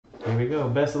we go.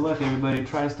 Best of luck, everybody.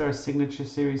 Tristar Signature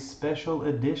Series Special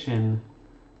Edition.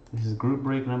 This is group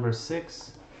break number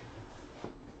 6.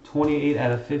 28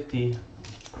 out of 50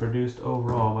 produced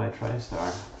overall by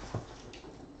Tristar.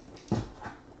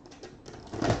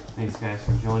 Thanks, guys,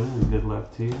 for joining, and good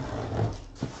luck to you.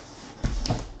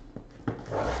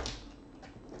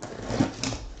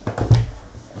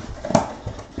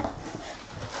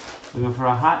 Looking for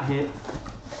a hot hit.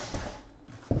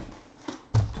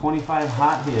 25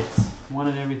 hot hits. One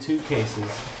in every 2 cases.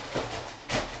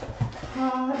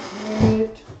 Hot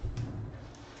hit.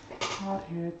 Hot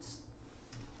hits.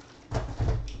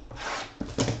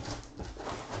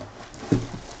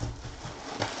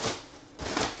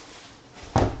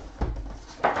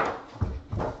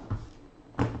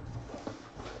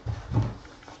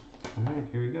 Alright,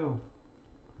 here we go.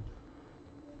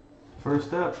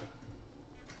 First up.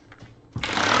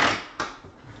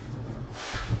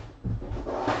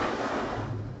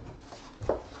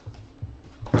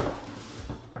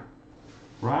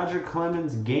 Roger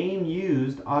Clemens game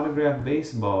used autographed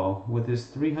baseball with his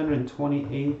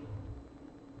 328th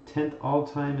 10th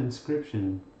all-time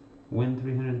inscription. Win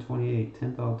 328,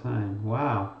 10th all-time.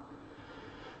 Wow.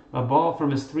 A ball from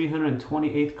his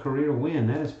 328th career win.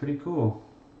 That is pretty cool.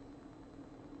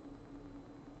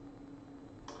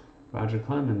 Roger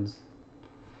Clemens.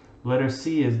 Letter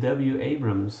C is W.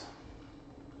 Abrams.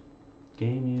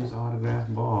 Game used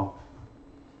autographed ball.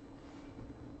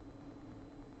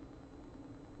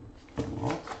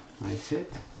 Walt, nice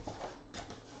hit.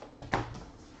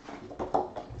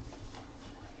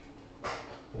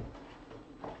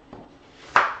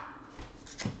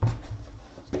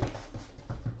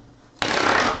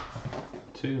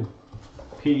 Two.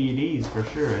 PEDs for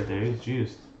sure right there. He's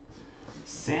juiced.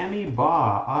 Sammy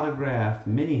Baugh autographed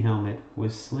mini helmet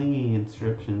with slinging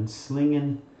inscription.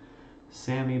 Slinging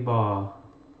Sammy Baugh.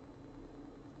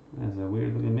 That's a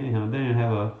weird looking mini helmet. They didn't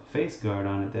have a face guard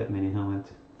on it, that mini helmet.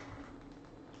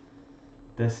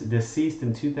 Deceased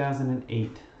in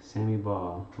 2008, Sammy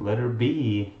Baugh. Letter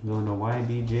B, going to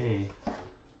YBJ.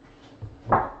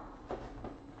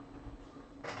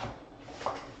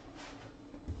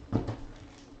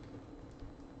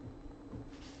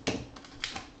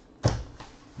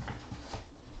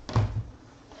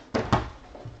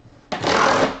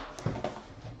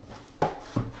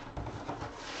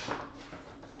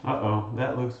 Uh-oh,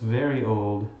 that looks very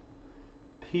old.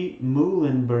 Pete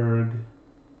Muhlenberg.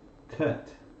 Cut.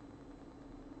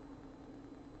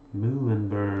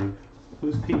 Muhlenberg.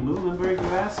 Who's Pete Muhlenberg, you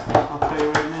ask? I'll tell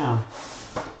you right now.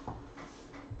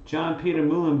 John Peter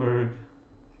Muhlenberg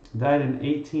died in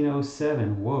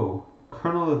 1807. Whoa.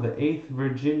 Colonel of the 8th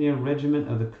Virginia Regiment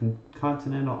of the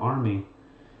Continental Army.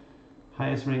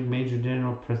 Highest ranked Major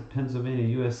General, Pennsylvania,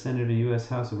 U.S. Senator, U.S.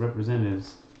 House of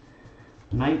Representatives.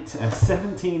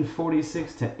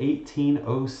 1746 to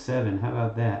 1807. How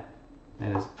about that?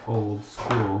 That is old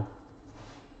school.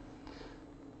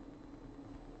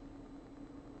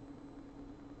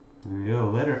 There we go.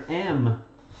 Letter M.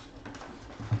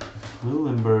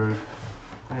 Muhlenberg.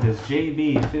 That is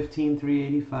JB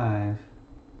 15385.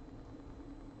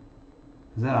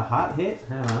 Is that a hot hit?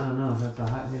 I don't know if that's a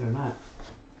hot hit or not.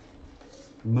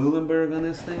 Muhlenberg on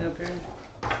this thing up here?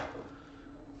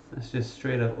 That's just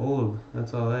straight up old.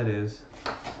 That's all that is.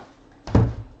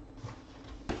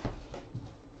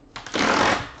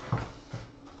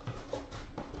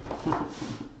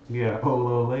 Yeah,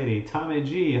 old lady. Tommy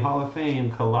G, Hall of Fame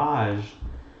collage.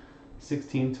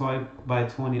 16 by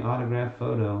 20 autograph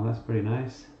photo. That's pretty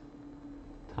nice.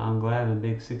 Tom Glavine,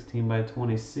 big 16 by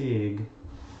 20 SIG.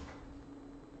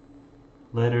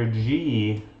 Letter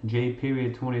G, J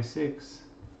period 26.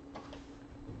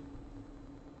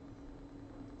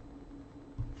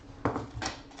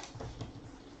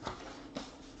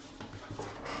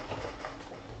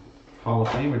 Hall of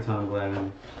Famer Tom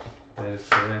Glavine. That is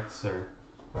correct, sir.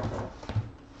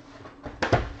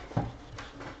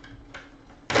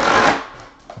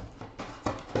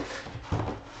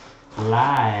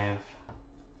 Live.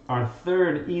 Our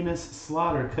third Enos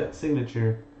Slaughter cut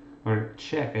signature. Or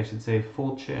check, I should say.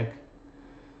 Full check.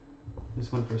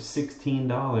 This one for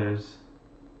 $16.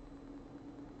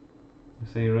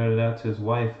 So he wrote it out to his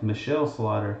wife, Michelle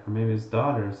Slaughter. Or maybe his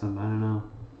daughter or something. I don't know.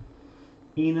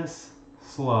 Enos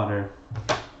Slaughter.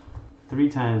 3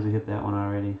 times we hit that one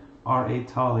already. R.A.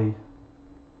 Tolley.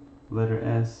 Letter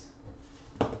S.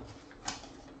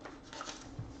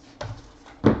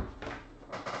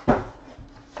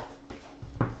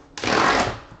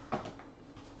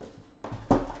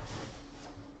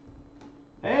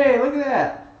 Hey, look at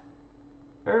that!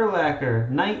 Urlacher,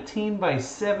 19 by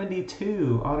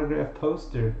 72 autograph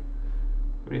poster.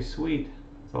 Pretty sweet.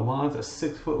 It's a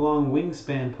 6-foot long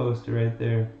wingspan poster right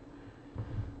there.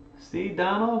 See,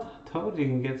 Donald? Told you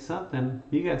can get something.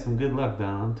 You got some good luck,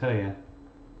 Donald, I'll tell you.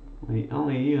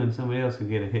 Only you and somebody else could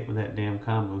get a hit with that damn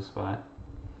combo spot.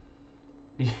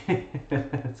 Yeah,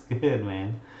 that's good,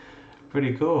 man.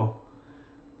 Pretty cool.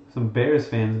 Some Bears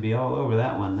fans be all over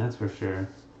that one, that's for sure.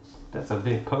 That's a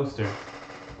big poster.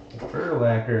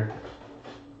 Urlacher.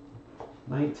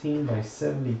 19 by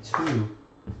 72.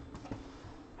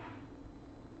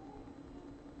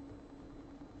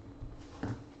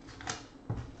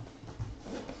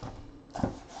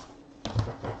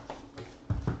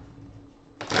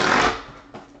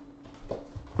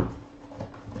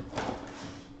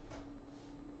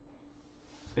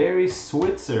 Barry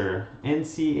Switzer,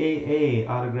 NCAA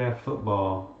autographed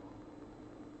football.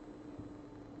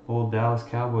 Old Dallas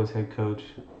Cowboys head coach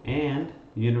and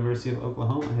University of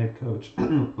Oklahoma head coach.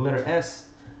 Letter S,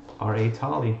 R.A.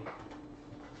 Tolley.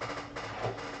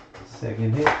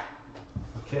 Second hit,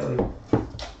 Kelly.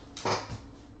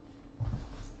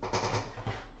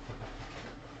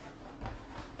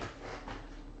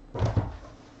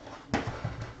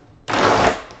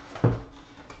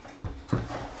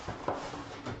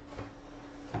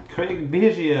 Craig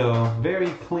Biggio, very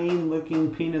clean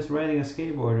looking penis riding a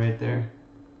skateboard right there.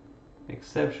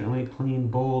 Exceptionally clean,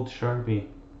 bold Sharpie.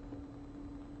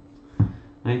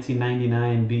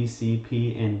 1999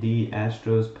 BCP&D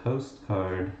Astros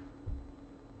postcard.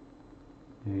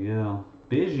 There you go.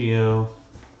 Biggio,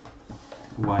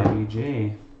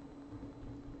 YBJ.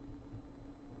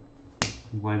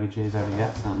 YBJ's already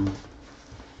got something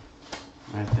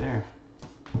right there.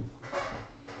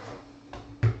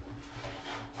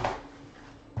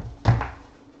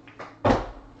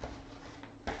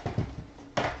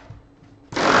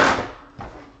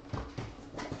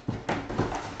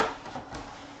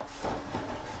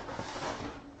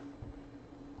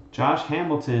 Josh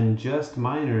Hamilton, Just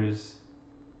Minors,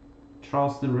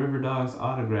 Charleston River Dogs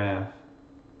autograph.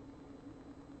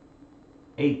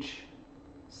 H,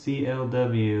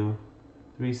 CLW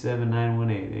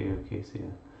 37918. There you go, Casey.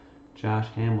 Josh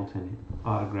Hamilton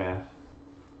autograph.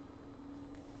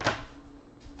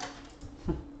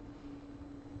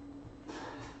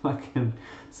 Fucking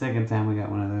second time we got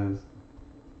one of those.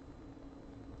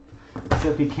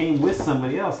 Except he came with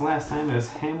somebody else. Last time it was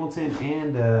Hamilton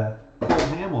and Cole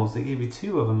Hamels. They gave you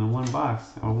two of them in one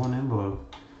box or one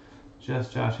envelope.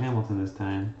 Just Josh Hamilton this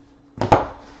time.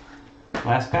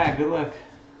 Last pack. Good luck.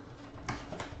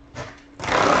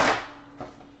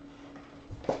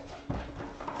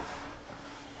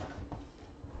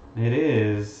 It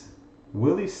is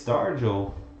Willie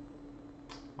Stargell.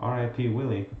 R.I.P.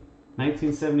 Willie.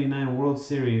 1979 World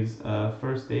Series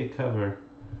first day cover.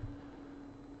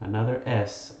 Another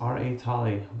S. R.A.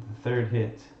 Tolley, the third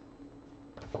hit.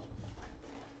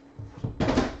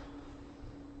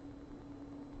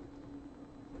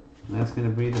 And that's going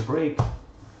to be the break.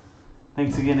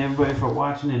 Thanks again, everybody, for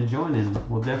watching and joining.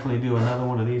 We'll definitely do another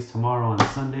one of these tomorrow on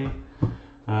Sunday.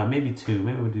 Maybe two.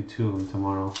 Maybe we'll do two of them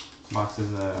tomorrow.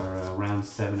 Boxes are rounds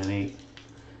 7 and 8.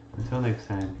 Until next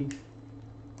time, peace.